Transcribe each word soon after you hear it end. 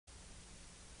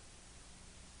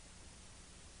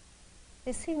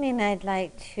This evening I'd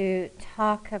like to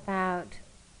talk about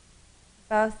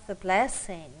both the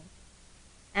blessing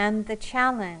and the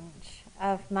challenge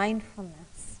of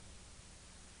mindfulness.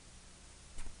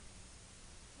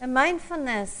 And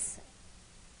mindfulness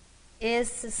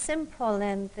is the simple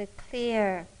and the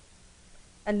clear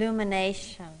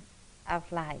illumination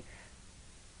of life.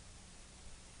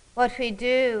 What we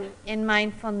do in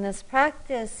mindfulness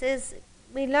practice is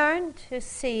we learn to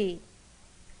see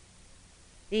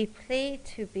deeply,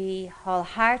 to be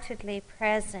wholeheartedly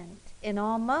present in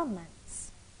all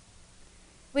moments.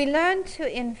 We learn to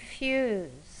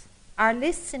infuse our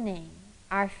listening,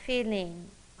 our feeling,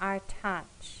 our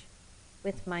touch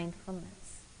with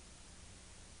mindfulness.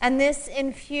 And this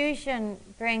infusion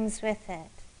brings with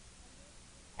it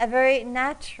a very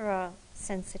natural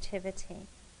sensitivity.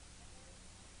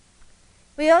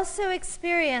 We also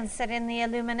experience that in the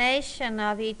illumination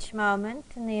of each moment,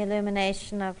 in the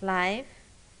illumination of life,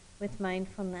 with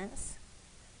mindfulness,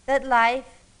 that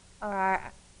life, or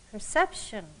our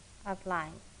perception of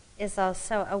life, is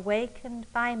also awakened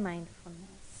by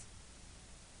mindfulness.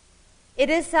 It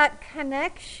is that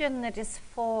connection that is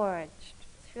forged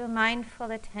through mindful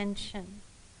attention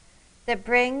that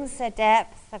brings a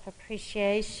depth of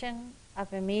appreciation,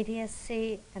 of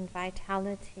immediacy and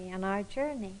vitality on our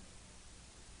journey.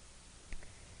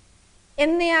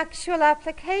 In the actual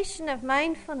application of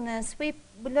mindfulness, we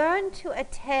learn to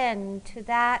attend to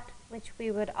that which we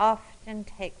would often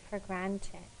take for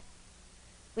granted.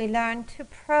 We learn to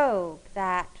probe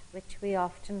that which we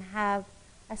often have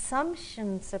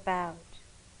assumptions about.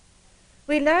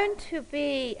 We learn to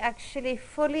be actually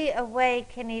fully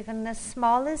awake in even the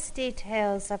smallest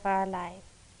details of our life,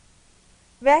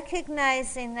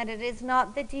 recognizing that it is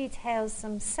not the details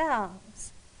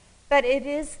themselves, but it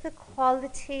is the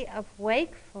quality of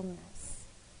wakefulness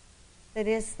that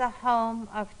is the home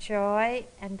of joy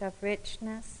and of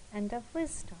richness and of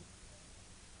wisdom.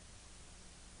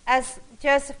 As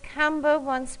Joseph Campbell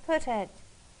once put it,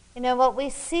 what we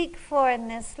seek for in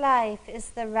this life is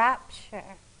the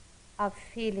rapture of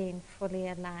feeling fully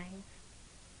alive.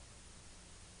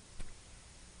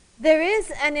 There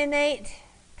is an innate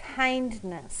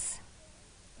kindness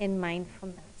in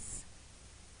mindfulness.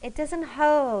 It doesn't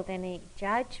hold any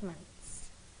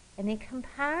judgments, any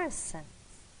comparisons.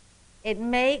 It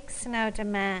makes no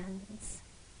demands.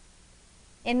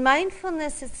 In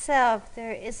mindfulness itself,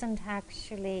 there isn't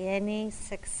actually any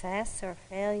success or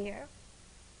failure,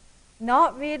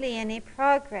 not really any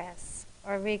progress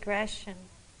or regression.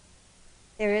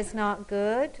 There is not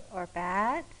good or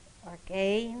bad, or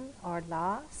gain or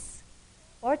loss,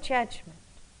 or judgment.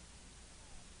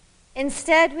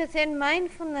 Instead, within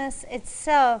mindfulness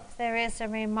itself, there is a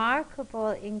remarkable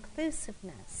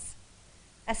inclusiveness,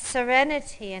 a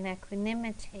serenity and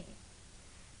equanimity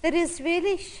that is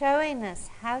really showing us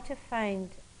how to find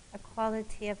a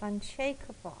quality of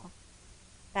unshakable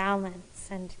balance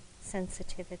and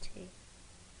sensitivity.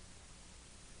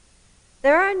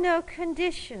 There are no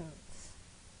conditions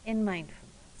in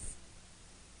mindfulness.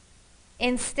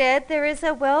 Instead, there is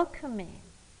a welcoming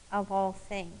of all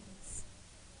things.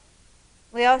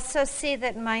 We also see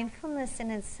that mindfulness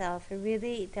in itself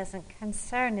really doesn't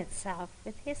concern itself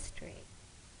with history.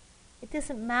 It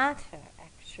doesn't matter,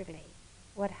 actually,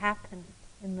 what happened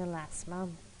in the last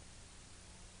moment.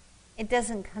 It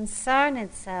doesn't concern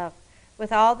itself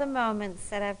with all the moments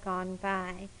that have gone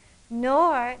by,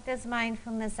 nor does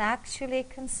mindfulness actually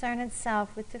concern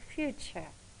itself with the future,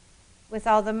 with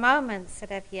all the moments that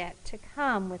have yet to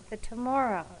come, with the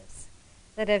tomorrows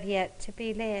that have yet to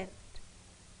be lived.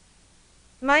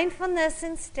 Mindfulness,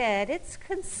 instead, its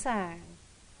concern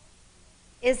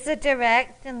is the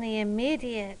direct and the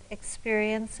immediate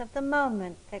experience of the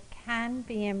moment that can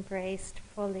be embraced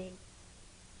fully.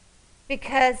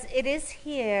 Because it is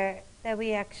here that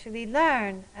we actually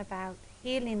learn about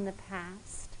healing the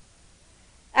past,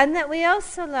 and that we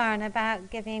also learn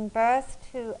about giving birth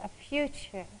to a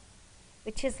future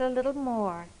which is a little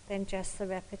more than just the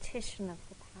repetition of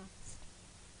the past.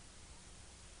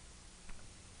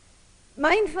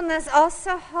 Mindfulness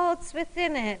also holds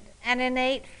within it an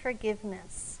innate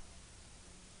forgiveness.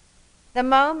 The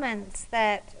moments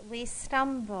that we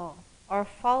stumble or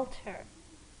falter,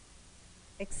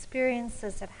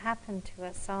 experiences that happen to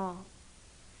us all,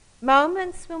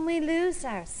 moments when we lose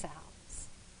ourselves.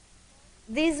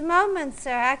 These moments are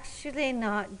actually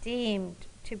not deemed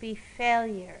to be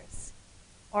failures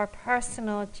or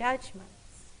personal judgments.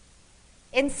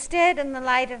 Instead, in the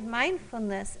light of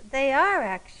mindfulness, they are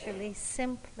actually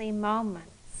simply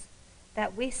moments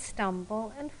that we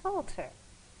stumble and falter.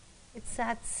 It's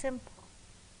that simple.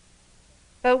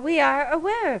 But we are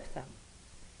aware of them.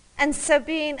 And so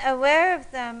being aware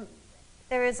of them,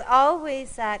 there is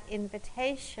always that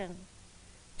invitation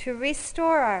to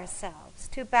restore ourselves,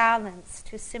 to balance,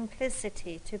 to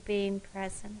simplicity, to being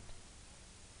present.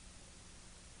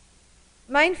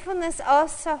 Mindfulness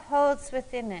also holds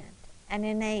within it an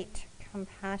innate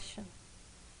compassion.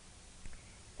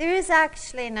 There is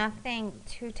actually nothing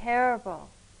too terrible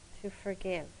to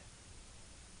forgive.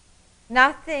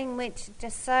 Nothing which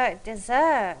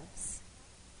deserves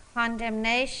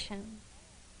condemnation.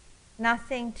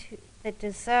 Nothing that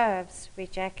deserves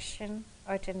rejection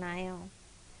or denial,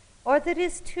 or that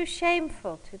is too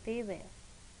shameful to be with.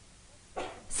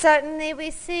 Certainly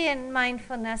we see in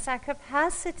mindfulness our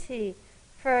capacity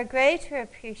for a greater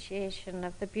appreciation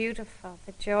of the beautiful,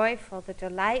 the joyful, the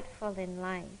delightful in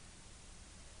life.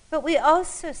 But we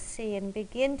also see and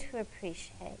begin to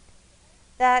appreciate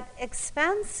that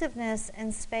expansiveness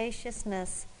and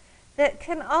spaciousness that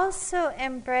can also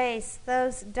embrace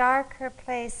those darker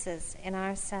places in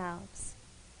ourselves,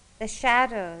 the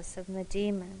shadows and the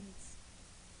demons.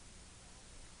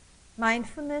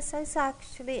 Mindfulness is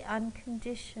actually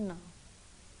unconditional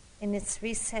in its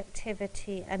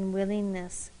receptivity and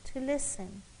willingness to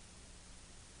listen.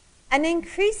 And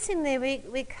increasingly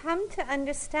we come to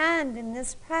understand in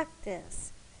this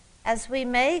practice, as we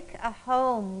make a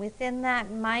home within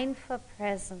that mindful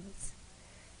presence,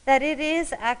 that it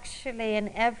is actually an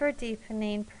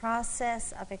ever-deepening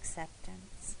process of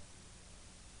acceptance.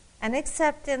 An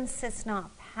acceptance that's not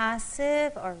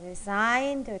passive or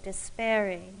resigned or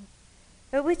despairing,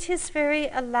 but which is very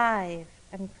alive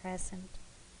and present.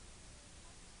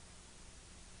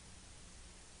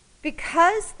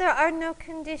 Because there are no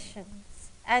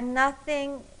conditions and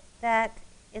nothing that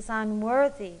is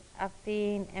unworthy of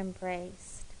being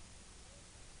embraced,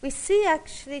 we see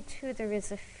actually too there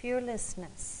is a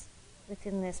fearlessness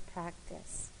within this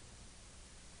practice.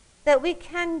 That we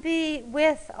can be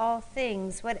with all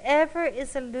things, whatever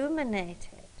is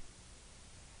illuminated.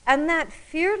 And that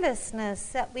fearlessness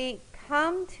that we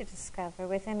come to discover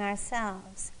within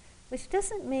ourselves, which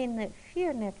doesn't mean that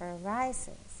fear never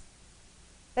arises.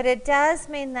 But it does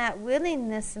mean that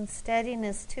willingness and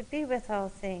steadiness to be with all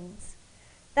things.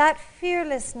 That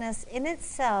fearlessness in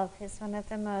itself is one of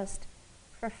the most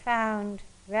profound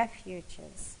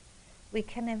refuges we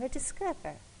can ever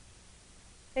discover.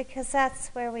 Because that's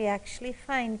where we actually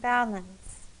find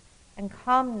balance and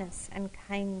calmness and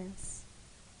kindness.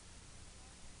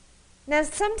 Now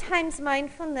sometimes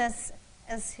mindfulness,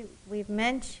 as we've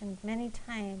mentioned many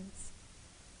times,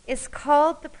 is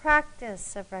called the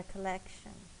practice of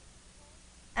recollection.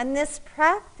 And this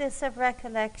practice of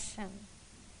recollection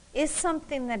is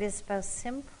something that is both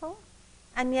simple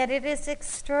and yet it is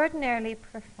extraordinarily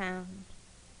profound.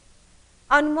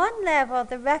 On one level,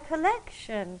 the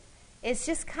recollection is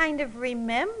just kind of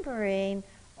remembering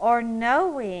or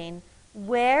knowing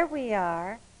where we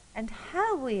are and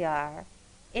how we are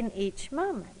in each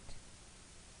moment.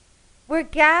 We're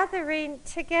gathering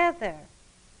together,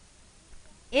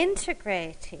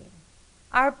 integrating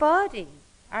our body,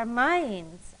 our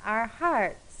minds, our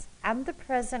hearts, and the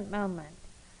present moment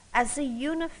as a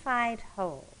unified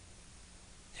whole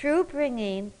through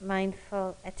bringing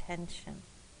mindful attention.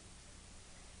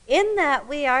 In that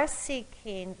we are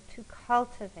seeking to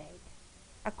cultivate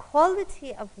a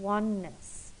quality of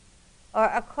oneness or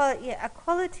a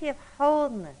quality of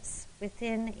wholeness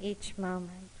within each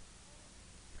moment.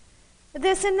 But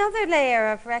there's another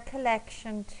layer of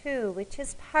recollection too, which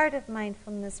is part of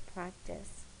mindfulness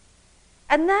practice.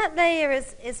 And that layer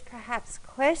is perhaps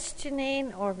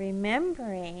questioning or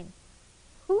remembering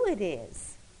who it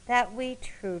is that we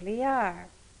truly are,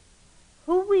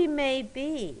 who we may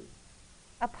be,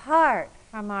 apart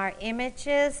from our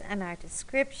images and our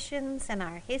descriptions and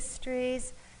our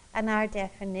histories and our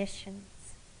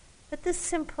definitions, but the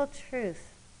simple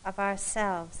truth of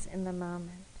ourselves in the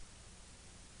moment.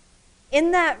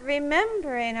 In that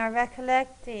remembering or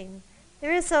recollecting,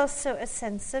 there is also a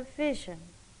sense of vision,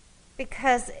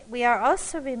 because we are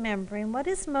also remembering what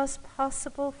is most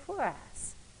possible for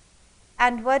us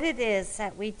and what it is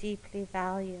that we deeply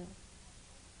value.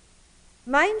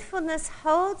 Mindfulness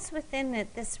holds within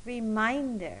it this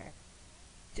reminder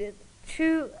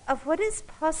of what is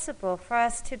possible for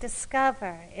us to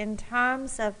discover in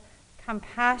terms of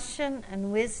compassion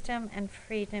and wisdom and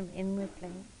freedom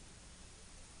inwardly.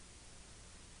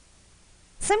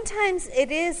 Sometimes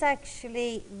it is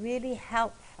actually really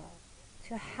helpful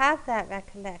to have that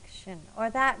recollection or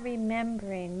that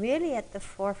remembering really at the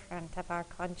forefront of our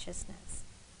consciousness.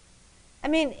 I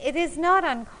mean, it is not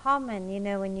uncommon,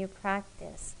 when you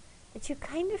practice, that you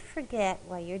kind of forget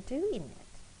why you're doing it.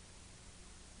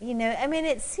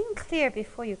 It seemed clear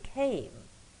before you came,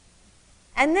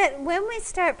 And that when we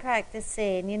start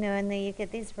practicing, and then you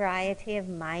get this variety of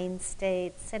mind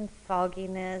states and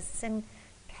fogginess and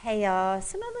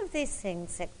chaos and all of these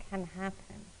things that can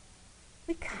happen,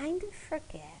 we kind of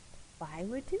forget why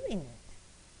we're doing it.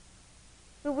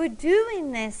 But we're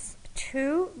doing this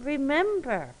to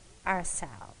remember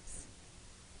ourselves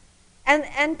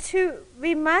and to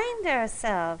remind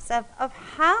ourselves of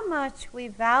how much we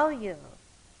value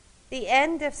the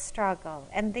end of struggle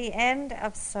and the end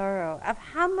of sorrow, of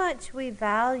how much we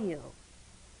value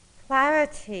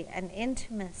clarity and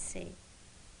intimacy,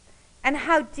 and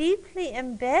how deeply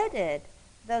embedded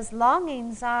those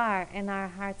longings are in our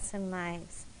hearts and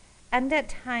lives, and at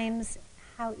times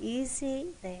how easy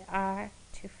they are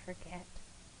to forget.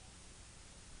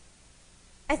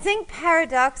 I think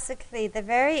paradoxically, the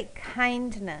very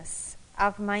kindness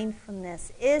of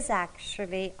mindfulness is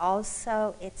actually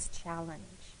also its challenge,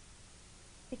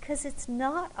 because it's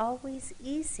not always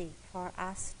easy for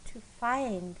us to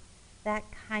find that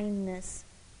kindness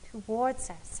towards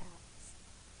ourselves.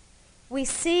 We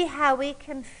see how we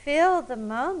can fill the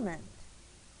moment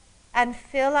and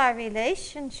fill our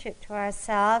relationship to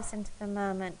ourselves and to the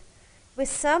moment with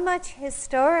so much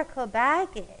historical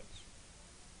baggage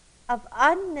of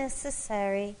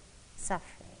unnecessary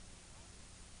suffering.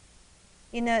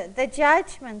 The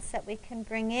judgments that we can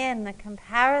bring in, the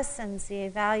comparisons, the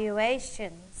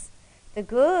evaluations, the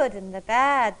good and the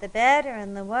bad, the better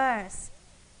and the worse,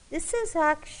 this is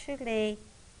actually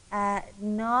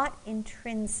not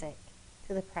intrinsic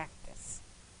to the practice.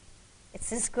 It's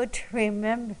just good to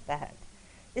remember that.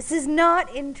 This is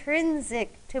not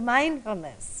intrinsic to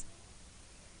mindfulness.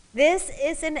 This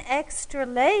is an extra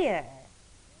layer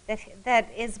that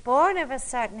is born of a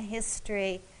certain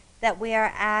history that we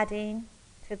are adding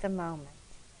to the moment.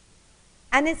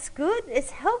 And it's good,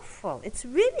 it's helpful, it's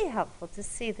really helpful to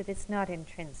see that it's not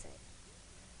intrinsic.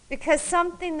 Because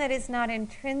something that is not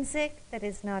intrinsic, that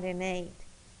is not innate,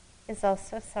 is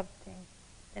also something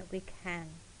that we can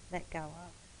let go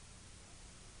of.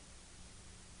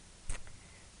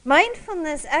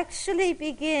 Mindfulness actually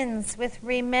begins with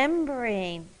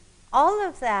remembering all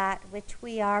of that which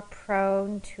we are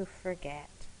prone to forget.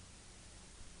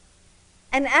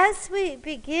 And as we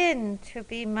begin to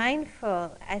be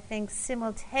mindful, I think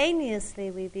simultaneously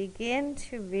we begin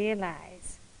to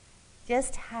realize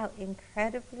just how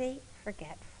incredibly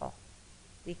forgetful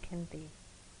we can be.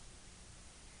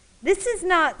 This is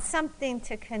not something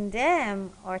to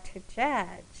condemn or to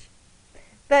judge,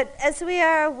 but as we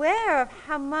are aware of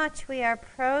how much we are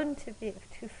prone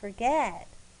to forget,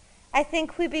 I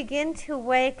think we begin to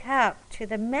wake up to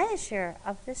the measure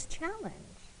of this challenge,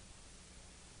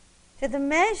 to the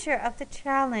measure of the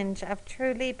challenge of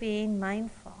truly being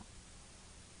mindful.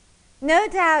 No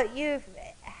doubt you've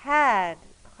had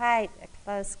quite a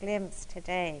close glimpse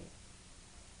today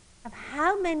of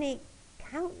how many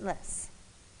countless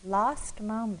lost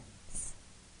moments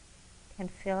can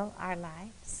fill our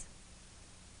lives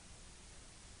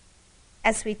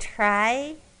as we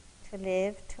try to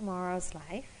live tomorrow's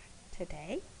life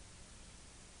today,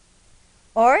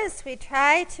 or as we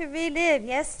try to relive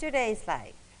yesterday's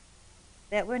life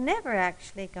that we're never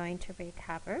actually going to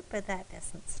recover, but that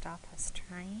doesn't stop us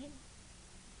trying.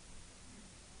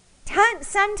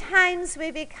 Sometimes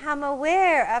we become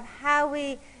aware of how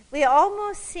we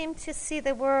almost seem to see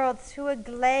the world through a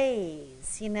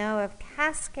glaze, of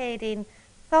cascading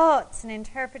thoughts and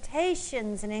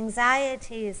interpretations and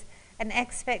anxieties and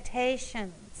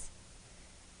expectations,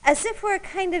 as if we're a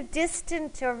kind of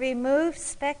distant or removed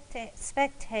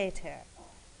spectator,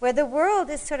 where the world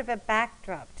is sort of a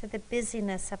backdrop to the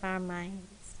busyness of our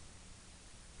minds.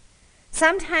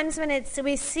 Sometimes when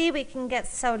we see we can get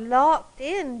so locked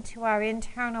into our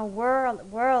internal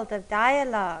world of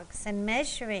dialogues and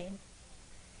measuring,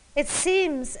 it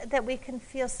seems that we can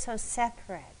feel so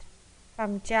separate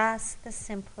from just the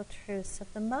simple truths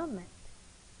of the moment,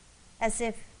 as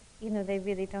if, they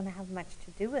really don't have much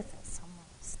to do with us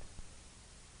almost.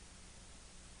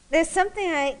 There's something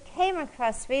I came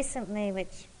across recently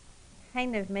which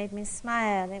kind of made me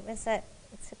smile. It's a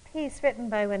piece written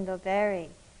by Wendell Berry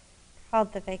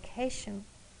called The Vacation.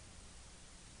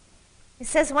 He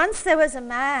says, once there was a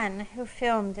man who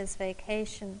filmed his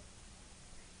vacation.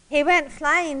 He went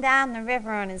flying down the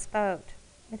river on his boat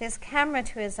with his camera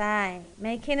to his eye,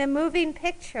 making a moving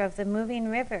picture of the moving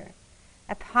river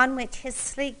upon which his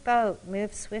sleek boat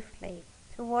moved swiftly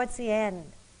towards the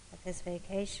end of his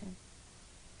vacation.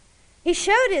 He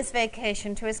showed his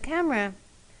vacation to his camera,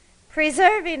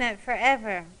 preserving it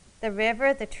forever. The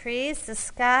river, the trees, the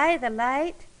sky, the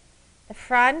light, the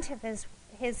front of his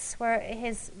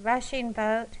rushing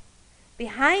boat,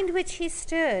 behind which he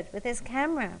stood with his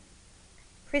camera,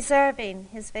 preserving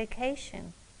his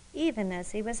vacation, even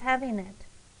as he was having it.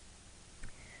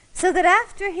 So that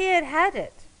after he had had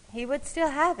it, he would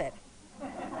still have it.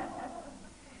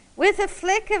 With a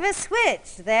flick of a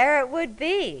switch, there it would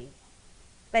be.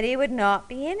 But he would not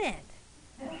be in it.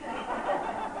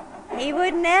 He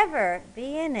would never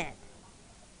be in it.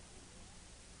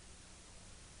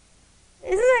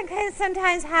 Isn't that kind of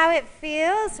sometimes how it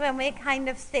feels when we kind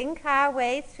of think our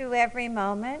way through every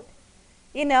moment?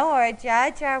 You know, or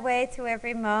judge our way through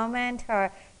every moment,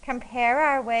 or compare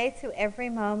our way through every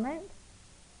moment?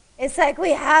 It's like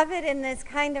we have it in this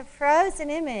kind of frozen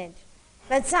image,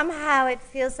 but somehow it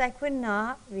feels like we're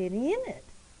not really in it.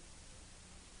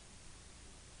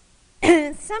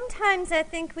 Sometimes I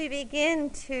think we begin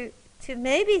to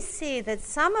maybe see that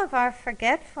some of our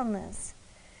forgetfulness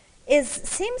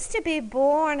seems to be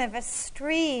born of a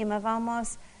stream of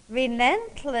almost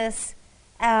relentless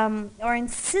or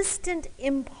insistent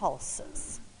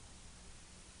impulses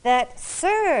that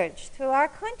surge through our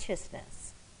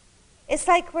consciousness. It's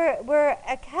like we're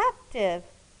a captive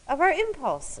of our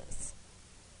impulses.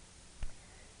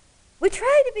 We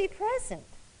try to be present.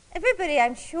 Everybody,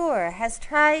 I'm sure, has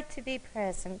tried to be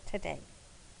present today.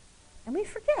 And we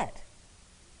forget.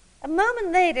 A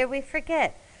moment later, we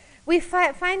forget. We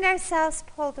find ourselves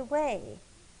pulled away.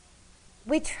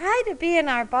 We try to be in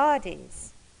our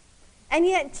bodies. And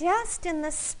yet, just in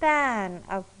the span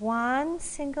of one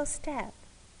single step,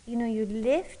 you know, you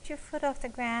lift your foot off the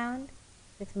ground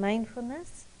with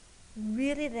mindfulness,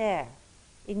 really there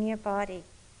in your body.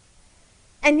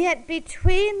 And yet,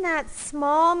 between that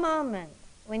small moment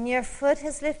when your foot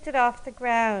has lifted off the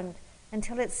ground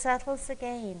until it settles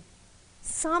again,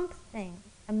 something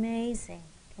amazing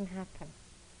can happen.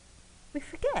 We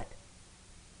forget.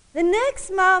 The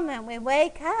next moment we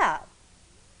wake up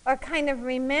or kind of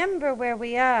remember where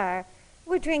we are,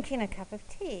 we're drinking a cup of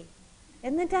tea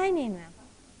in the dining room.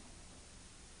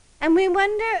 And we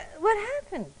wonder what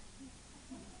happened.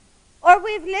 Or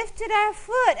we've lifted our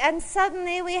foot and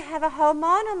suddenly we have a whole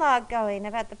monologue going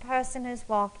about the person who's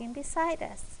walking beside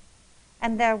us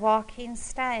and their walking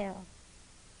style.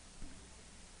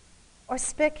 Or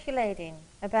speculating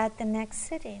about the next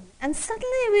sitting. And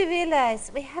suddenly we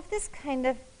realize we have this kind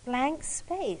of blank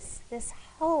space, this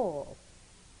hole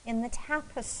in the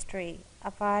tapestry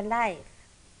of our life.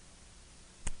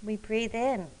 We breathe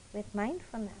in with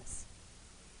mindfulness.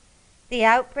 The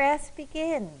out-breath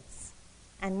begins,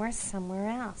 and we're somewhere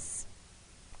else.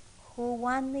 Who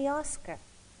won the Oscar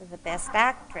for the Best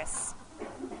Actress?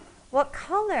 What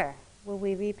color will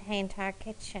we repaint our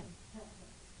kitchen?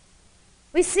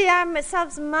 We see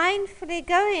ourselves mindfully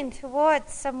going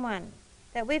towards someone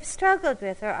that we've struggled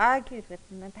with or argued with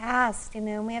in the past,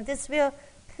 and we have this real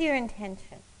clear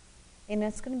intention.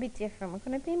 It's going to be different. We're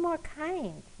going to be more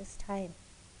kind this time.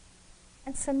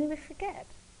 And suddenly we forget.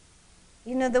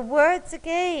 The words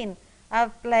again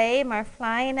of blame are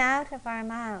flying out of our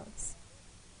mouths.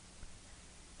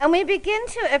 And we begin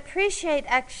to appreciate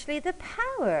actually the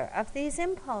power of these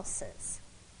impulses.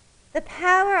 The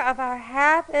power of our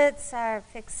habits, our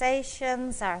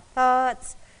fixations, our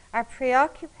thoughts, our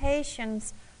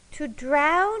preoccupations to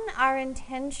drown our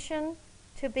intention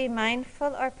to be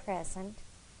mindful or present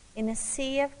in a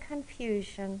sea of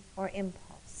confusion or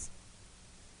impulse.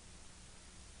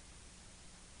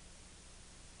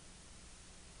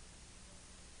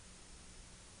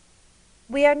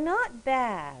 We are not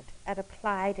bad at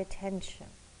applied attention.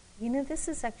 This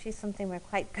is actually something we're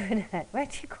quite good at. We're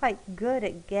actually quite good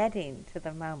at getting to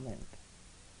the moment.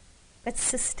 But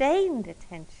sustained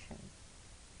attention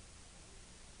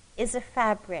is a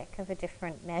fabric of a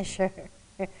different measure.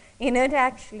 To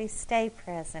actually stay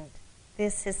present,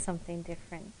 this is something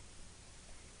different.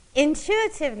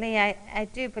 Intuitively, I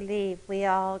do believe we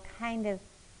all kind of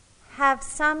have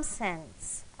some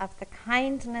sense of the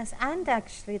kindness and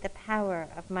actually the power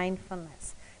of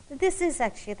mindfulness. This is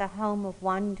actually the home of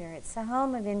wonder. It's the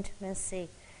home of intimacy.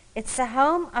 It's the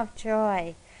home of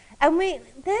joy. And we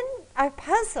then are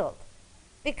puzzled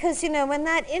because, when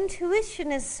that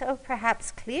intuition is so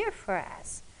perhaps clear for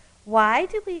us, why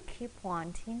do we keep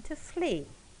wanting to flee?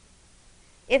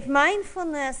 If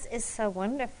mindfulness is so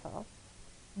wonderful,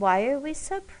 why are we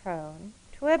so prone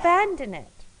to abandon it?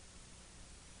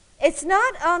 It's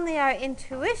not only our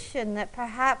intuition that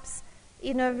perhaps,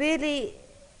 really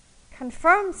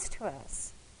confirms to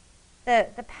us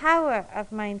the power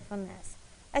of mindfulness.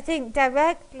 I think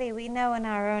directly we know in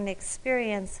our own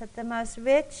experience that the most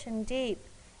rich and deep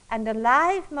and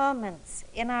alive moments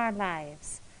in our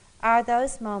lives are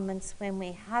those moments when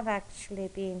we have actually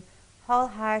been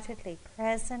wholeheartedly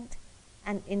present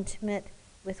and intimate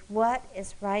with what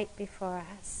is right before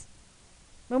us.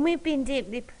 when we've been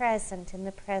deeply present in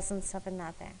the presence of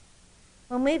another,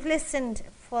 when we've listened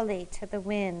fully to the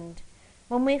wind,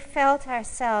 when we've felt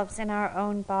ourselves in our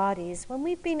own bodies, when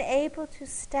we've been able to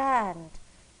stand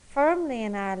firmly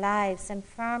in our lives and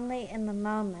firmly in the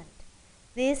moment,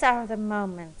 these are the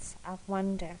moments of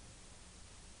wonder.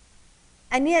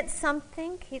 And yet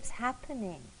something keeps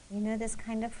happening. This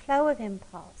kind of flow of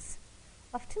impulse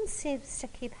often seems to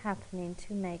keep happening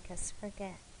to make us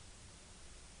forget.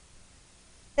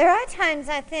 There are times,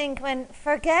 I think, when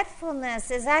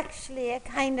forgetfulness is actually a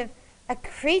kind of a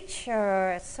creature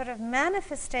or a sort of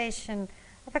manifestation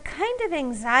of a kind of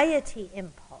anxiety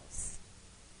impulse.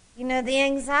 The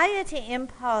anxiety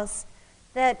impulse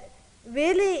that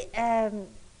really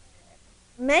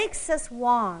makes us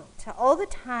want to all the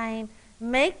time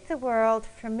make the world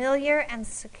familiar and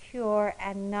secure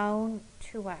and known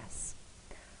to us.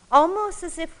 Almost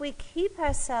as if we keep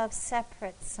ourselves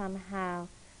separate somehow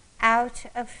out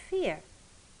of fear.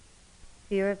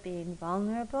 Fear of being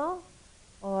vulnerable,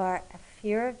 or a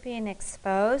fear of being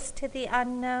exposed to the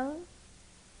unknown.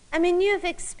 You've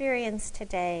experienced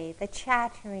today the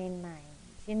chattering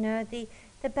mind,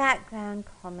 the background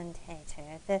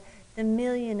commentator, the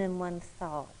million and one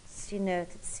thoughts,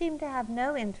 that seem to have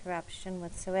no interruption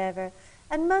whatsoever,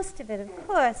 and most of it, of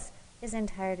course, is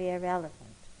entirely irrelevant.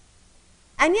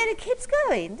 And yet it keeps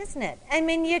going, doesn't it?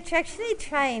 You're actually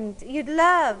trying, you'd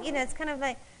love, it's kind of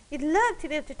like, you'd love to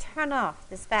be able to turn off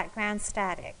this background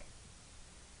static.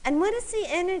 And what is the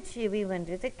energy, we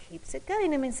wonder, that keeps it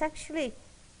going? It's actually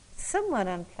somewhat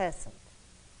unpleasant,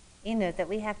 that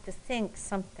we have to think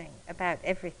something about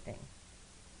everything.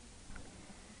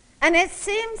 And it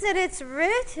seems that it's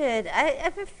rooted, I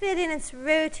have a feeling it's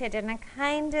rooted in a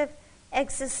kind of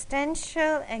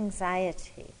existential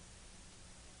anxiety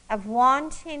of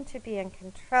wanting to be in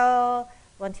control,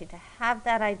 wanting to have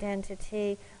that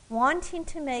identity, wanting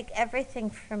to make everything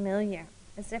familiar,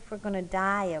 as if we're going to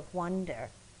die of wonder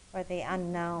or the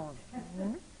unknown.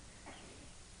 Mm-hmm.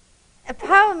 A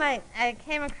poem I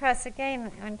came across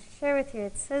again, I want to share with you.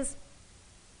 It says,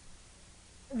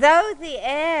 "Though the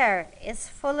air is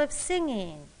full of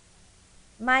singing,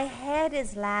 my head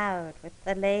is loud with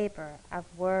the labor of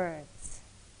words.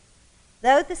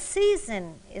 Though the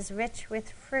season is rich with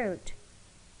fruit,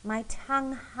 my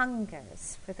tongue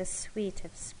hungers for the sweet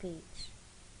of speech.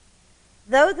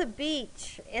 Though the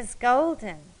beach is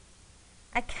golden,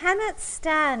 I cannot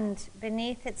stand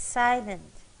beneath its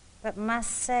silence, but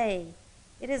must say,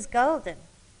 it is golden.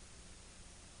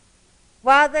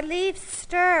 While the leaves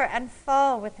stir and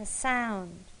fall with a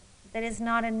sound that is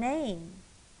not a name,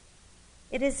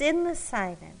 it is in the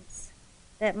silence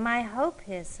that my hope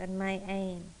is and my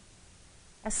aim,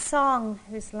 a song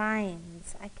whose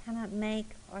lines I cannot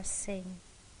make or sing.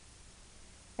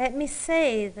 Let me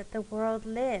say that the world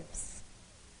lives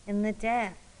in the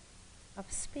death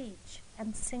of speech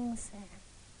and sings there."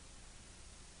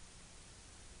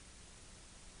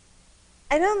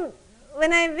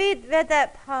 When I read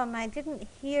that poem, I didn't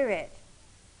hear it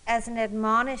as an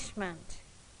admonishment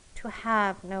to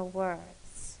have no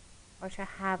words or to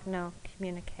have no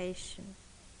communication,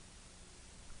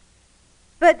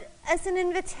 but as an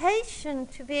invitation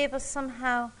to be able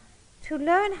somehow to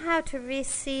learn how to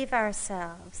receive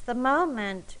ourselves, the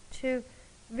moment to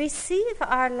receive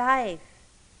our life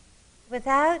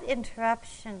without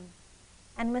interruption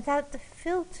and without the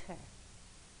filter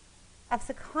of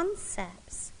the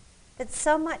concepts that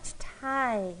so much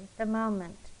tie the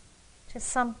moment to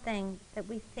something that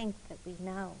we think that we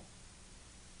know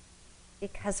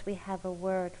because we have a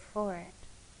word for it.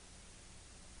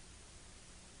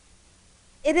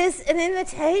 It is an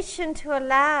invitation to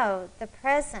allow the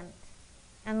present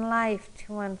and life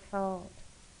to unfold.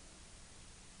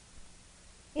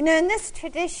 In this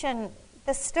tradition,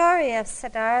 the story of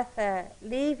Siddhartha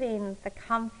leaving the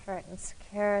comfort and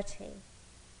security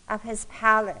of his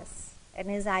palace and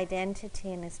his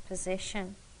identity and his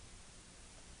position,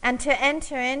 and to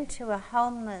enter into a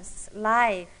homeless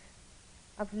life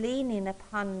of leaning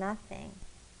upon nothing,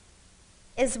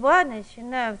 is one, as you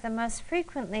know, of the most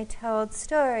frequently told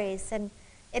stories, and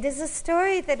it is a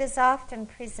story that is often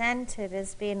presented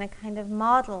as being a kind of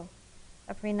model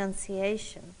of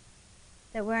renunciation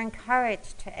that we're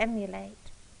encouraged to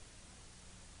emulate.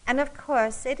 And of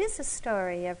course, it is a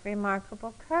story of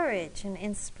remarkable courage and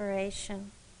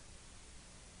inspiration.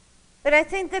 But I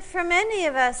think that for many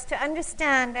of us to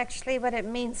understand actually what it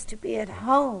means to be at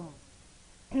home,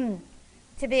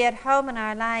 to be at home in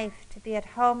our life, to be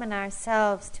at home in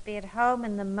ourselves, to be at home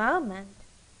in the moment,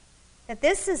 that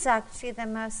this is actually the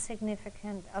most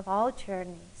significant of all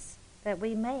journeys that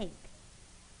we make.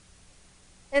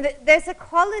 And there's a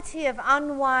quality of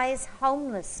unwise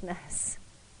homelessness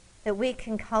that we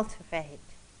can cultivate.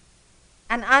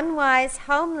 An unwise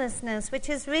homelessness, which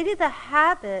is really the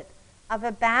habit of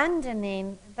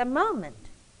abandoning the moment.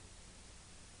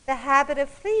 The habit of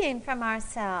fleeing from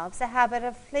ourselves, the habit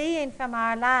of fleeing from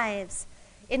our lives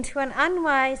into an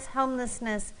unwise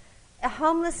homelessness, a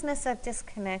homelessness of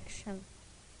disconnection.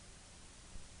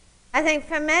 I think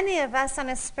for many of us on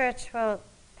a spiritual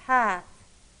path,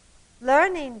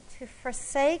 learning to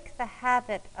forsake the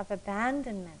habit of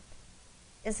abandonment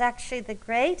is actually the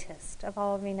greatest of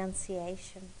all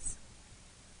renunciations.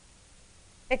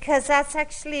 Because that's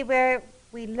actually where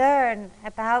we learn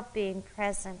about being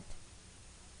present.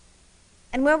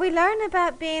 And where we learn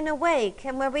about being awake,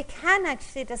 and where we can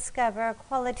actually discover a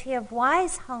quality of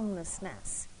wise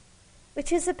homelessness,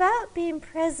 which is about being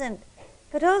present,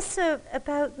 but also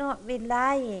about not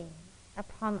relying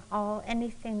upon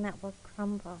anything that will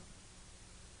crumble.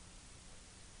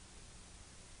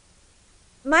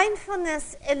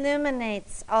 Mindfulness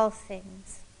illuminates all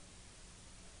things.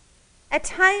 At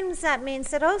times that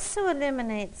means it also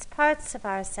illuminates parts of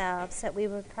ourselves that we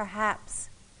would perhaps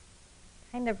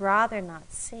kind of rather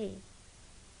not see.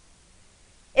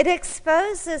 It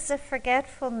exposes a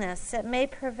forgetfulness that may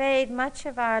pervade much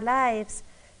of our lives,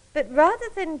 but rather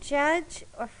than judge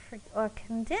or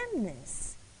condemn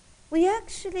this, we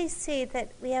actually see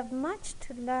that we have much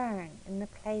to learn in the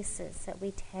places that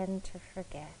we tend to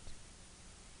forget.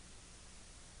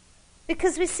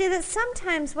 Because we see that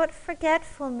sometimes what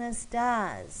forgetfulness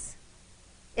does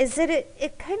is that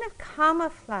it kind of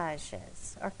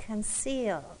camouflages or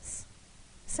conceals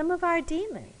some of our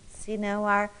demons,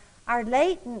 our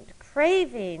latent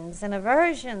cravings and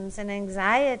aversions and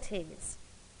anxieties.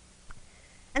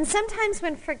 And sometimes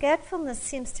when forgetfulness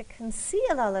seems to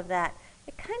conceal all of that,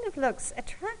 it kind of looks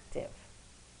attractive.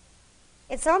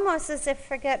 It's almost as if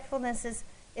forgetfulness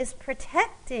is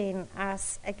protecting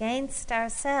us against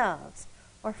ourselves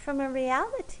or from a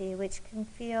reality which can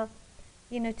feel,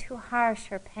 too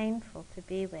harsh or painful to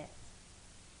be with.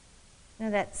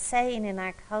 That saying in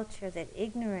our culture that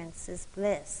ignorance is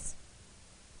bliss.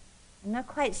 I'm not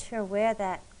quite sure where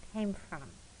that came from.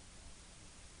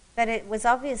 But it was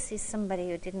obviously somebody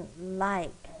who didn't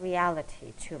like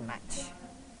reality too much.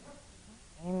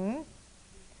 Mm-hmm.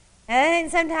 And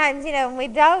sometimes, when we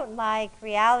don't like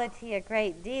reality a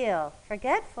great deal,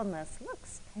 forgetfulness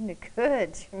looks kind of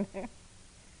good.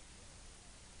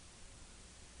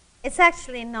 It's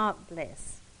actually not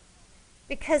bliss.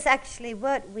 Because actually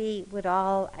what we would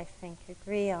all, I think,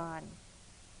 agree on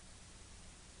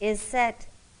is that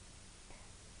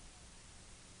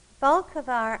bulk of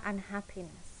our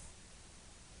unhappiness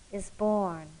is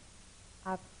born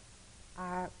of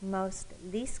our most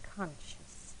least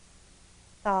conscious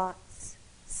thoughts,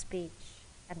 speech,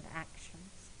 and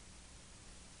actions.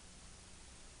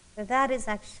 So that is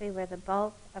actually where the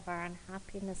bulk of our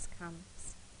unhappiness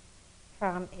comes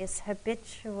from, is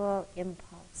habitual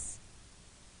impulse.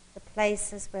 The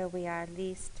places where we are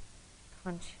least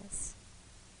conscious.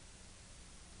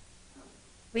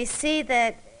 We see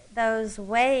that those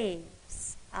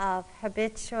waves of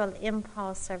habitual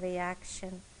impulse or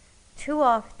reaction too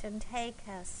often take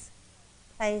us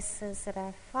places that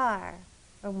are far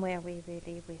from where we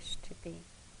really wish to be.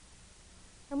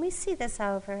 And we see this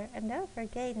over and over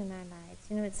again in our lives.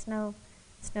 It's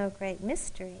no great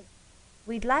mystery.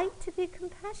 We'd like to be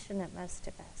compassionate, most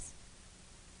of us.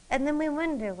 And then we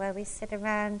wonder why we sit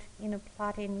around,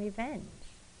 plotting revenge.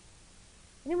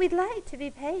 We'd like to be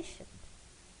patient,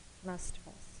 most of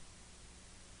us.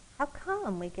 How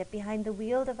come we get behind the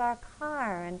wheel of our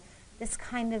car and this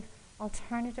kind of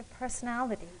alternative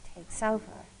personality takes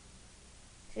over?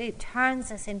 It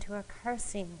turns us into a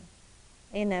cursing,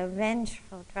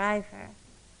 vengeful driver.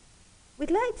 We'd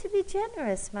like to be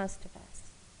generous, most of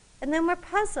us. And then we're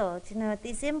puzzled, at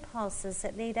these impulses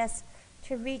that lead us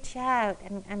to reach out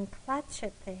and clutch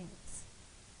at things.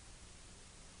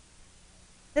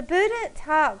 The Buddha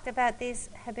talked about these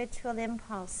habitual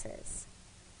impulses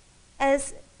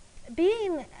as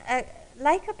being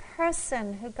like a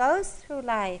person who goes through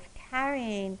life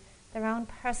carrying their own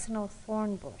personal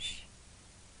thorn bush,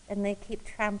 and they keep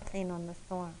trampling on the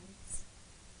thorns.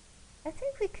 I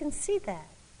think we can see that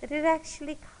it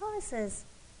actually causes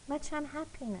much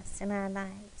unhappiness in our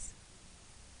lives.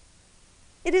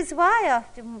 It is why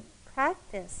often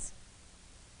practice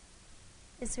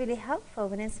is really helpful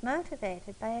when it's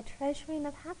motivated by a treasuring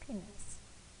of happiness.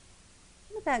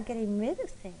 It's not about getting rid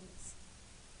of things,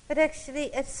 but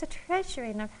actually it's a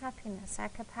treasuring of happiness, our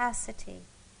capacity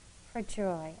for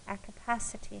joy, our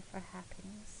capacity for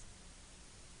happiness.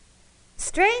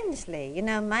 Strangely,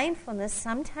 mindfulness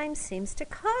sometimes seems to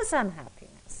cause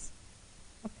unhappiness.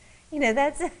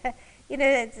 That's,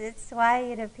 it's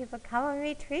why, people come on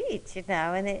retreat,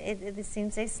 and it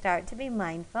seems they start to be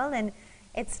mindful, and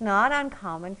it's not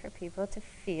uncommon for people to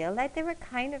feel like they were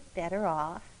kind of better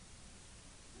off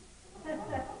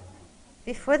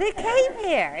before they came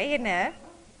here,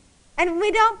 And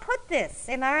we don't put this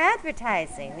in our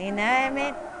advertising,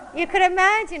 you could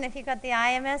imagine if you got the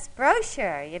IMS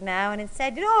brochure, and it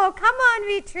said, come on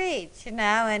retreat,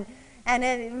 and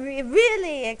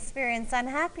really experience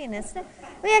unhappiness.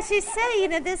 We actually say,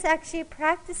 this actually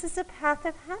practices a path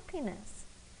of happiness.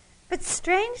 But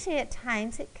strangely at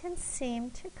times it can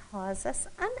seem to cause us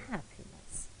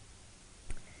unhappiness.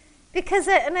 Because,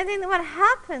 and I think that what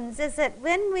happens is that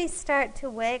when we start to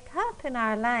wake up in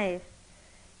our life,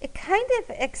 it kind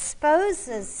of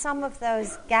exposes some of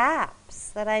those gaps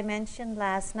that I mentioned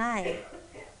last night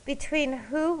between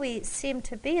who we seem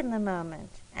to be in the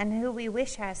moment and who we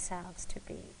wish ourselves to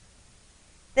be.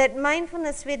 That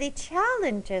mindfulness really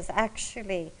challenges,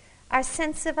 actually, our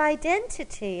sense of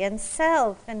identity and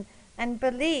self and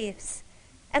beliefs.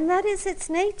 And that is its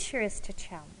nature, is to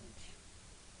challenge.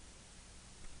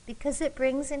 Because it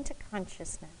brings into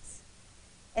consciousness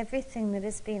everything that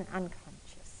has been unconscious.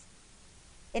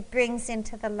 It brings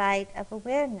into the light of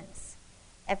awareness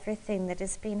everything that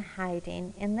has been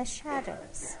hiding in the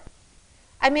shadows.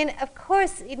 Of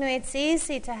course, it's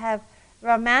easy to have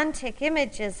romantic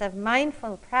images of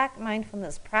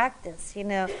mindfulness practice,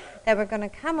 that we're going to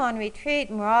come on retreat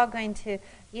and we're all going to,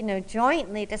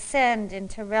 jointly descend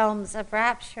into realms of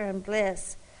rapture and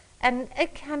bliss. And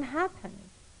it can happen.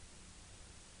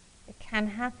 It can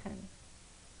happen.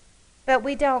 But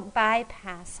we don't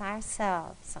bypass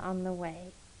ourselves on the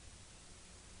way.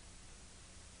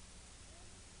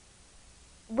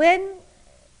 When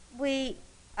we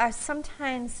are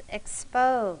sometimes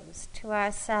exposed to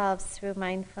ourselves through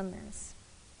mindfulness,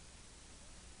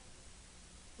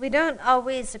 we don't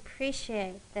always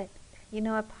appreciate that,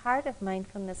 a part of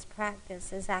mindfulness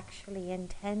practice is actually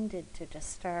intended to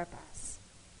disturb us.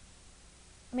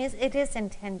 It is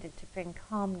intended to bring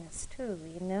calmness too,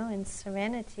 and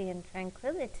serenity and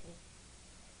tranquility.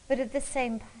 But at the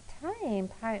same time,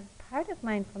 part of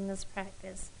mindfulness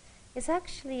practice is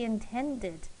actually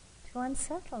intended to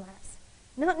unsettle us.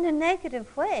 Not in a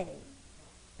negative way,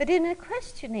 but in a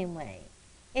questioning way.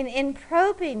 In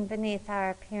probing beneath our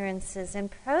appearances, in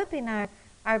probing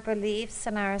our beliefs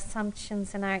and our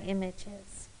assumptions and our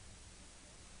images.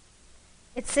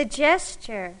 It's a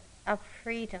gesture of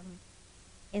freedom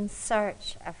in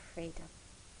search of freedom.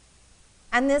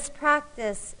 And this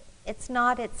practice, it's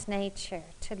not its nature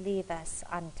to leave us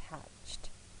untouched.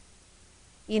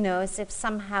 As if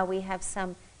somehow we have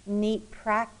some neat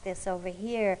practice over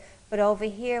here, but over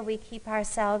here we keep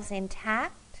ourselves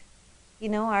intact,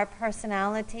 our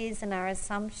personalities and our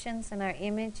assumptions and our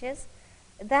images.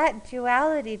 That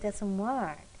duality doesn't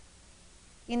work.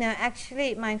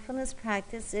 Actually mindfulness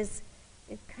practice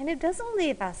it kind of doesn't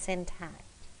leave us intact.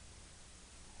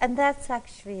 And that's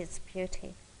actually its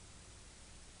beauty.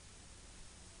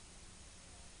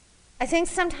 I think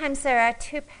sometimes there are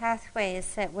two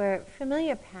pathways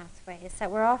familiar pathways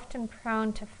that we're often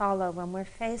prone to follow when we're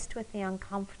faced with the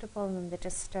uncomfortable and the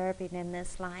disturbing in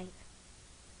this life.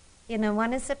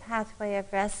 One is a pathway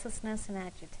of restlessness and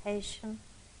agitation,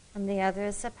 and the other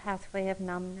is a pathway of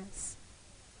numbness.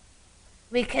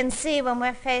 We can see when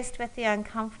we're faced with the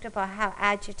uncomfortable how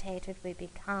agitated we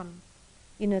become.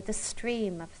 The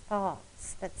stream of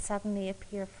thoughts that suddenly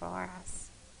appear for us.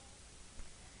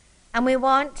 And we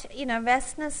want,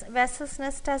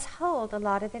 restlessness does hold a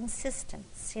lot of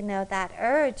insistence, that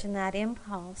urge and that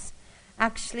impulse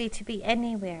actually to be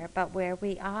anywhere but where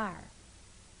we are,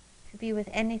 to be with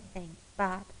anything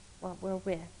but what we're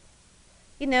with.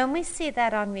 And we see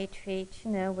that on retreat,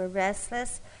 we're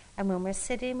restless, and when we're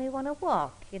sitting, we want to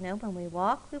walk. When we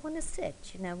walk, we want to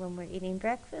sit. When we're eating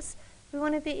breakfast, we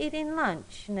want to be eating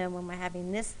lunch. When we're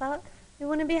having this thought, we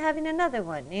want to be having another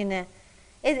one. It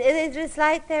is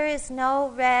like there is no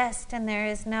rest and there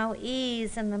is no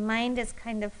ease, and the mind is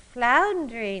kind of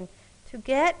floundering to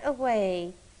get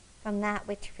away from that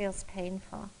which feels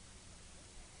painful.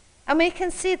 And we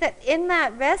can see that in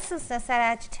that restlessness, that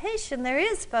agitation, there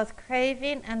is both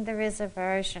craving and there is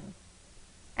aversion.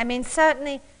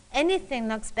 Certainly anything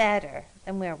looks better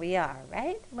than where we are,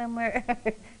 right? When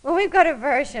we've got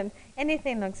aversion,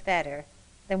 anything looks better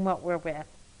than what we're with.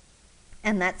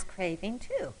 And that's craving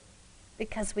too,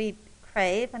 because we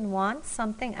crave and want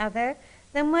something other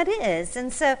than what is.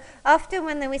 And so often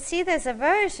when we see there's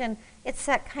aversion, it's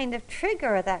that kind of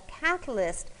trigger, that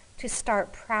catalyst to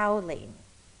start prowling.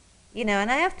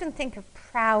 And I often think of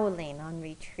prowling on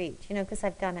retreat, because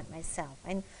I've done it myself.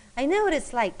 And I know what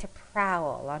it's like to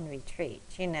prowl on retreat,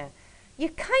 You're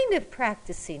kind of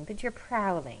practicing, but you're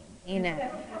prowling,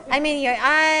 I mean, your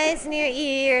eyes and your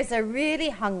ears are really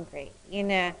hungry,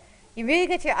 You really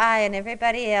get your eye on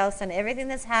everybody else, on everything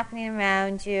that's happening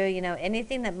around you,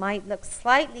 anything that might look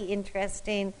slightly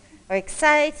interesting or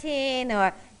exciting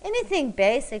or anything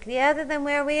basically other than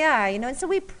where we are, And so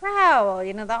we prowl,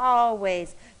 the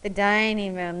hallways, the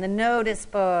dining room, the notice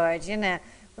boards, We're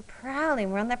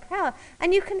prowling, we're on the prowl.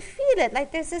 And you can feel it,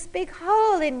 like there's this big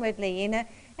hole inwardly,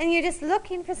 And you're just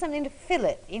looking for something to fill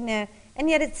it, And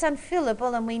yet it's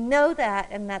unfillable, and we know that,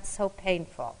 and that's so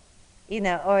painful.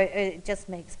 Or it just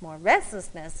makes more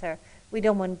restlessness, or we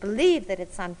don't want to believe that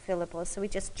it's unfillable, so we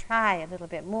just try a little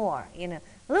bit more, a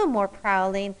little more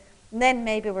prowling, and then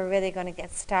maybe we're really going to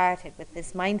get started with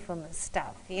this mindfulness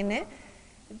stuff,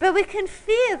 But we can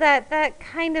feel that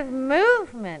kind of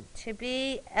movement to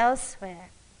be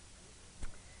elsewhere.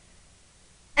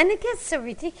 And it gets so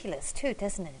ridiculous too,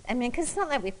 doesn't it? I mean, because it's not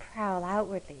like we prowl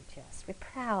outwardly just, we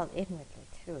prowl inwardly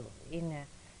too,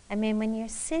 I mean, when you're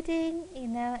sitting,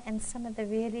 and some of the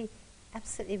really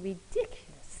absolutely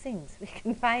ridiculous things we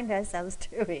can find ourselves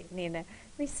doing,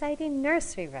 reciting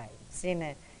nursery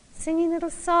rhymes, singing little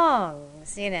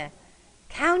songs,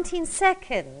 counting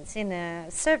seconds,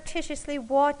 surreptitiously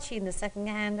watching the second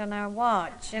hand on our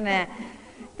watch,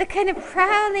 the kind of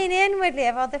prowling inwardly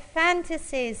of all the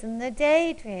fantasies and the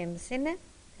daydreams,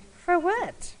 for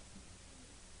what?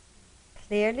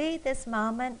 Clearly, this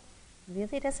moment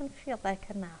really doesn't feel like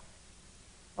enough,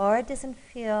 or it doesn't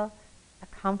feel a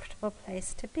comfortable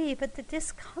place to be, but the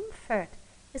discomfort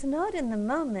is not in the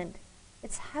moment,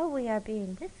 it's how we are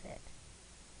being with it.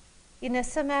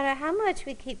 So no matter how much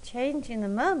we keep changing the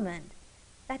moment,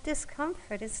 that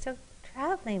discomfort is still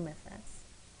traveling with us.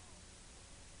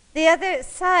 The other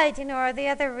side, or the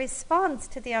other response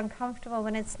to the uncomfortable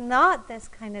when it's not this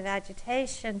kind of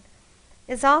agitation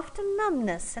is often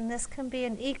numbness, and this can be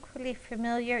an equally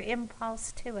familiar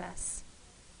impulse to us.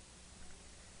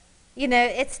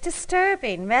 It's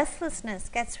disturbing. Restlessness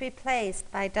gets replaced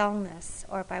by dullness,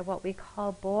 or by what we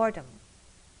call boredom,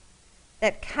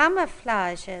 that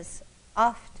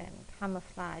often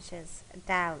camouflages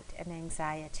doubt and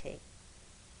anxiety.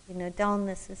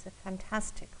 Dullness is a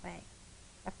fantastic way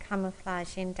of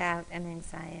camouflaging doubt and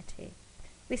anxiety.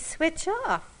 We switch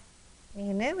off,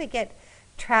 we get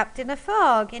trapped in a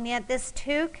fog, and yet this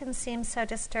too can seem so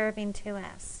disturbing to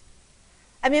us.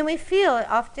 I mean, we feel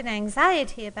often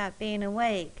anxiety about being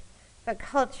awake, but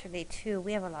culturally too,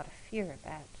 we have a lot of fear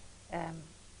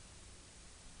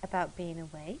about being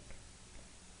awake,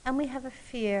 and we have a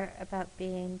fear about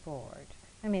being bored.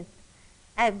 I mean,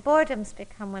 boredom's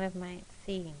become one of my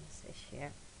themes this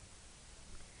year.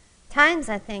 Times,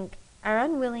 I think, our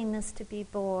unwillingness to be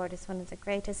bored is one of the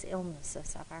greatest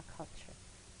illnesses of our culture.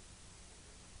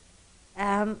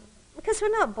 Because we're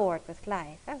not bored with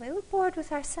life, are we? We're bored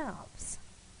with ourselves.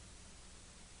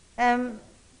 And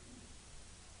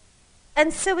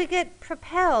so we get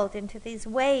propelled into these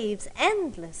waves,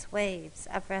 endless waves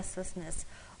of restlessness,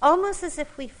 almost as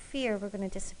if we fear we're going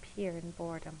to disappear in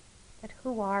boredom. But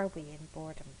who are we in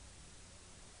boredom?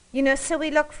 So we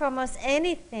look for almost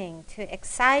anything to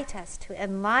excite us, to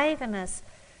enliven us,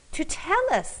 to tell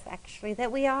us, actually,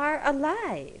 that we are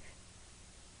alive.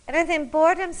 And I think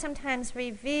boredom sometimes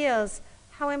reveals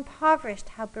how impoverished,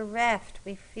 how bereft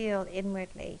we feel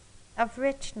inwardly of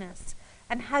richness,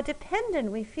 and how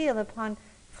dependent we feel upon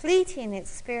fleeting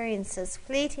experiences,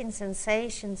 fleeting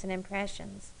sensations and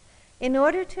impressions, in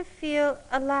order to feel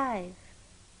alive.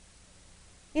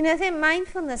 I think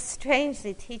mindfulness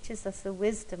strangely teaches us the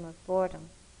wisdom of boredom.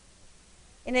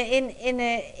 In an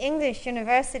English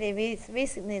university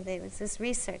recently, there was this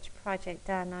research project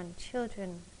done on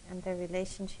children and their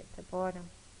relationship to boredom.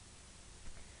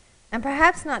 And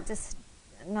perhaps not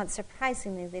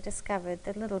surprisingly, they discovered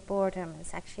that little boredom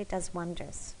actually does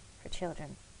wonders for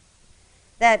children.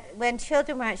 That when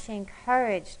children were actually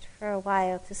encouraged for a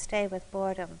while to stay with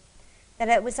boredom, that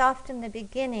it was often the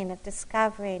beginning of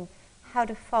discovering how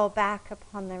to fall back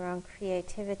upon their own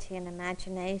creativity and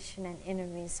imagination and inner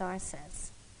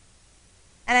resources.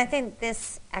 And I think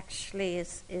this actually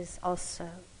is also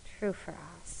true for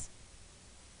us.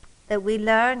 That we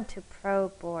learn to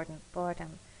probe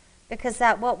boredom, because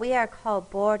that what we are called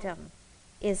boredom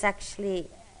is actually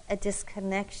a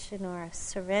disconnection or a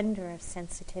surrender of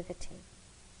sensitivity,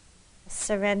 a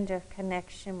surrender of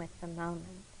connection with the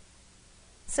moment.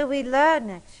 So we learn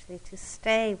actually to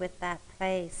stay with that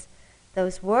place.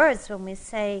 Those words, when we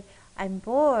say, I'm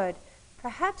bored,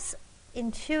 perhaps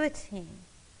intuiting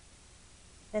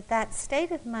that that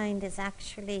state of mind is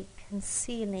actually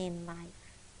concealing life.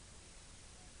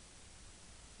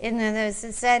 There's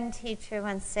a Zen teacher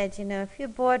once said, if you're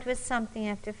bored with something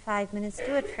after 5 minutes,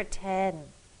 do it for 10.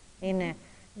 If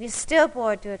you're still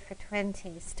bored, do it for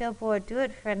 20. Still bored, do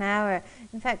it for an hour.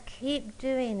 In fact, keep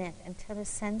doing it until a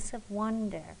sense of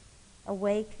wonder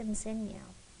awakens in you.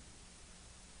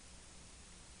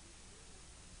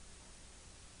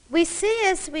 We see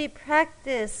as we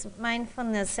practice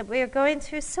mindfulness that we are going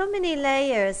through so many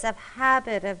layers of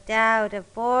habit, of doubt,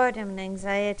 of boredom and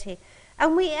anxiety.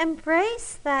 And we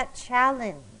embrace that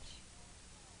challenge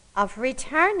of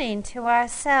returning to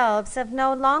ourselves, of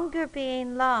no longer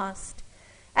being lost.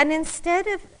 And instead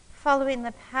of following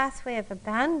the pathway of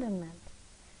abandonment,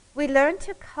 we learn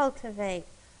to cultivate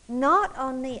not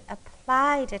only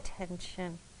applied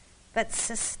attention, but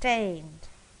sustained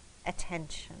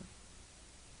attention.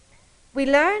 We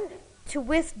learn to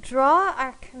withdraw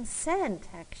our consent,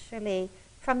 actually,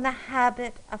 from the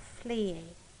habit of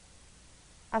fleeing,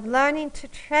 of learning to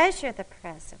treasure the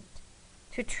present,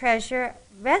 to treasure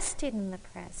resting in the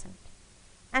present,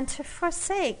 and to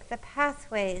forsake the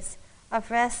pathways of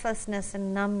restlessness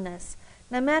and numbness,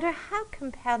 no matter how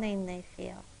compelling they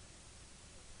feel.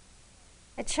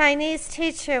 A Chinese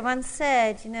teacher once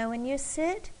said, when you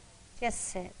sit, just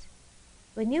sit.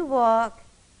 When you walk,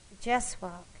 just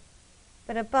walk.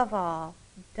 But above all,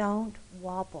 don't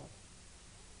wobble.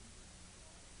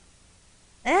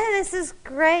 And this is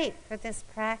great for this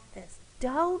practice.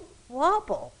 Don't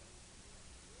wobble.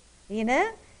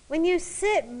 When you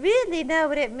sit, really know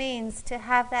what it means to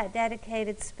have that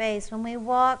dedicated space. When we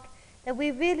walk, that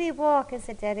we really walk as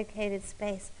a dedicated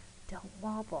space. Don't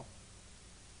wobble.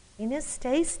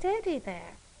 Stay steady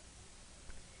there.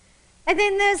 I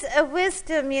think there's a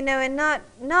wisdom, in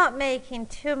not making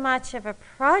too much of a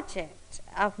project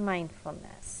of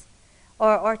mindfulness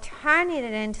or turning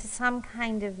it into some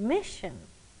kind of mission.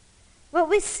 What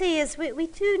we see is we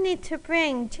do need to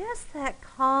bring just that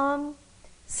calm,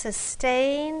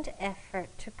 sustained effort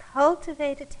to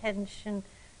cultivate attention,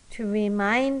 to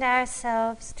remind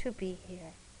ourselves to be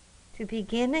here, to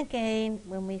begin again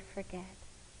when we forget.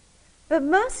 But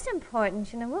most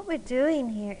important, what we're doing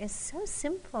here is so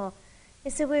simple,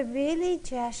 is that we're really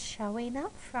just showing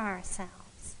up for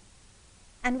ourselves.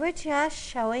 And we're just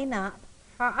showing up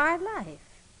for our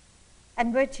life.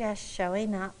 And we're just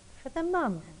showing up for the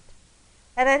moment.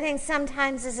 And I think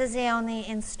sometimes this is the only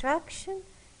instruction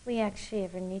we actually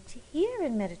ever need to hear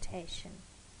in meditation.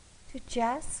 To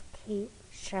just keep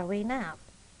showing up.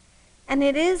 And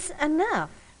it is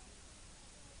enough.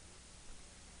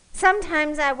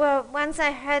 Sometimes, once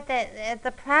I heard that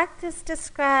the practice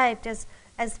described as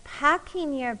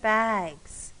packing your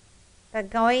bags,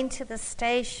 but going to the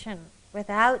station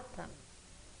without them.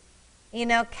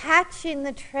 Catching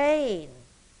the train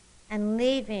and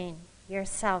leaving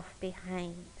yourself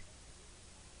behind.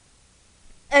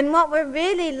 And what we're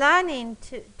really learning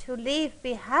to leave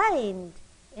behind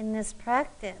in this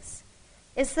practice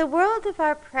is the world of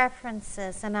our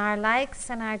preferences and our likes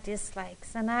and our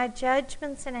dislikes and our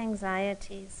judgments and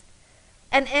anxieties,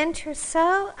 and enter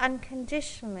so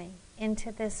unconditionally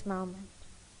into this moment.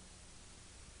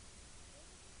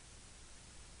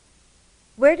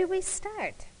 Where do we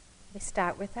start? We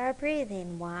start with our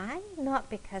breathing. Why? Not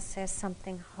because there's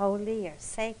something holy or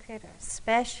sacred or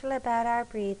special about our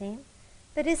breathing,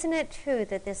 but isn't it true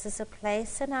that this is a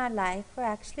place in our life where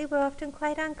actually we're often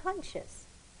quite unconscious?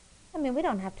 We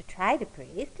don't have to try to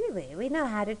breathe, do we? We know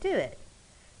how to do it.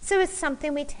 So it's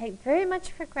something we take very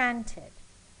much for granted,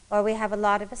 or we have a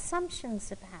lot of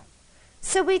assumptions about.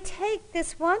 So we take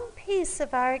this one piece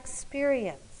of our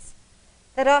experience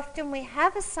that often we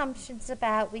have assumptions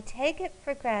about, we take it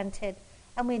for granted,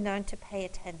 and we learn to pay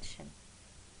attention.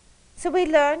 So we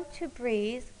learn to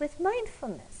breathe with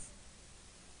mindfulness.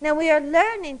 Now we are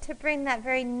learning to bring that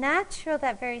very natural,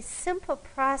 that very simple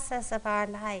process of our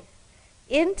life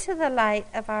into the light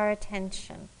of our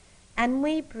attention, and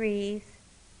we breathe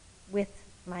with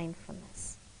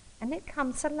mindfulness. And it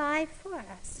comes alive for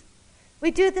us. We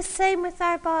do the same with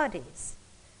our bodies.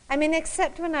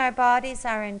 Except when our bodies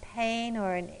are in pain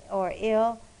or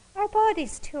ill, our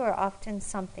bodies too are often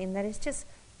something that is just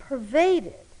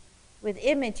pervaded with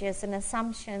images and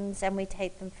assumptions, and we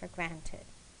take them for granted.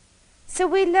 So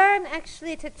we learn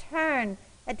actually to turn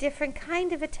a different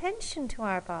kind of attention to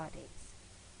our bodies.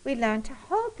 We learn to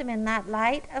hold them in that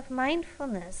light of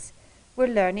mindfulness. We're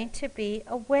learning to be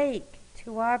awake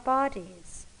to our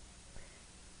bodies.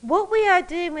 What we are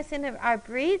doing within our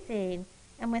breathing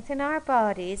and within our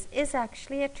bodies is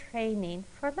actually a training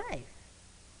for life.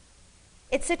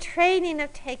 It's a training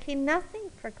of taking nothing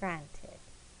for granted,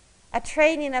 a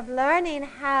training of learning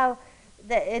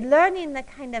learning the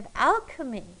kind of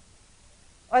alchemy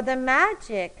or the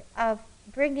magic of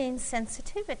bringing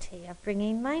sensitivity, of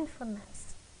bringing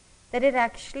mindfulness, that it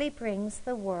actually brings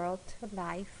the world to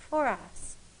life for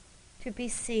us, to be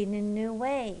seen in new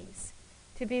ways,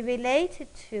 to be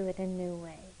related to it in new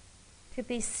ways, to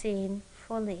be seen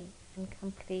fully and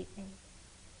completely.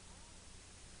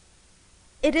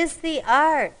 It is the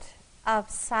art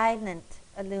of silent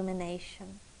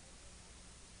illumination,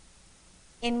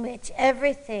 in which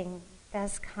everything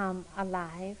does come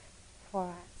alive for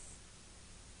us.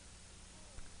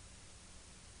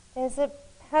 There's a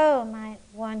poem I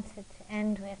wanted to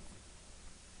end with.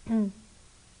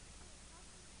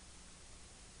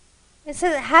 It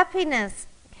says that happiness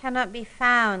cannot be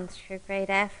found through great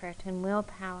effort and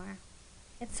willpower.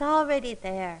 It's already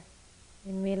there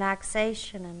in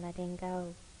relaxation and letting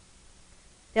go.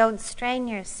 Don't strain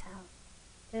yourself.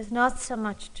 There's not so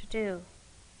much to do.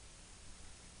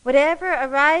 Whatever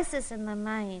arises in the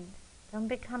mind, don't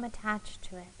become attached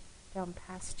to it. Don't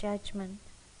pass judgment.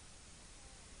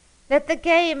 Let the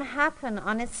game happen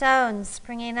on its own,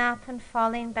 springing up and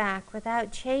falling back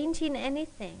without changing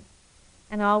anything,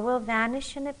 and all will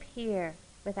vanish and appear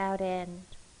without end.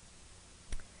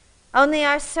 Only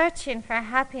our searching for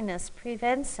happiness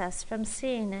prevents us from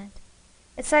seeing it.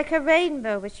 It's like a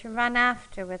rainbow which you run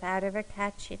after without ever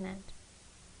catching it.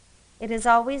 It has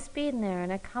always been there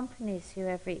and accompanies you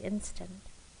every instant.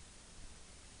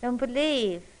 Don't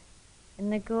believe in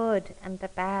the good and the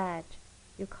bad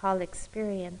you call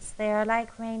experience. They are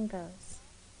like rainbows.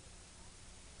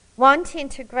 Wanting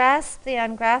to grasp the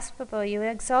ungraspable, you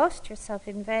exhaust yourself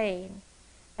in vain.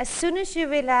 As soon as you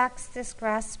relax this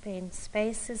grasping,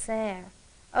 space is there,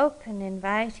 open,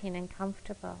 inviting, and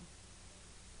comfortable.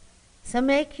 So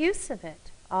make use of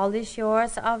it. All is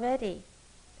yours already.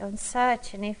 Don't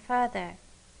search any further.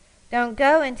 Don't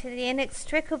go into the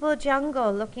inextricable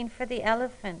jungle looking for the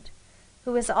elephant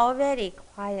who is already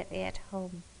quietly at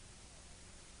home.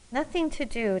 Nothing to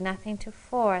do, nothing to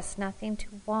force, nothing to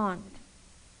want,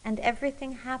 and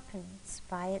everything happens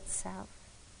by itself.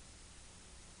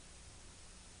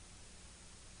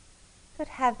 Could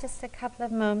have just a couple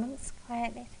of moments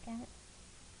quietly together.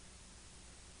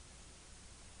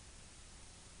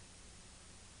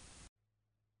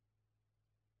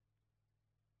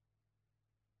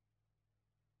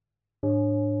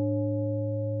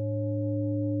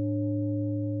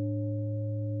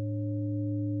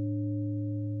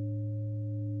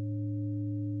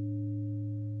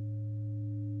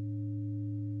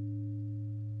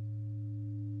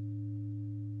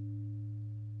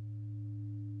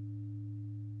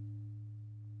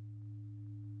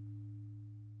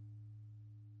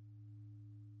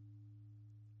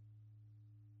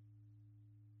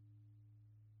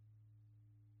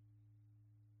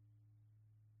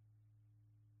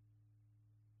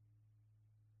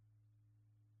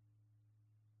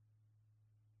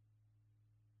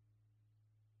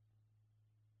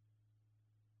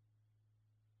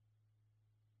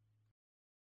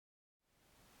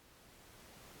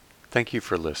 Thank you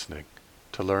for listening.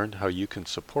 To learn how you can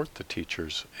support the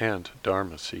teachers and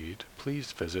Dharma Seed,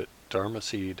 please visit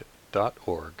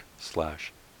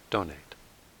dharmaseed.org/donate.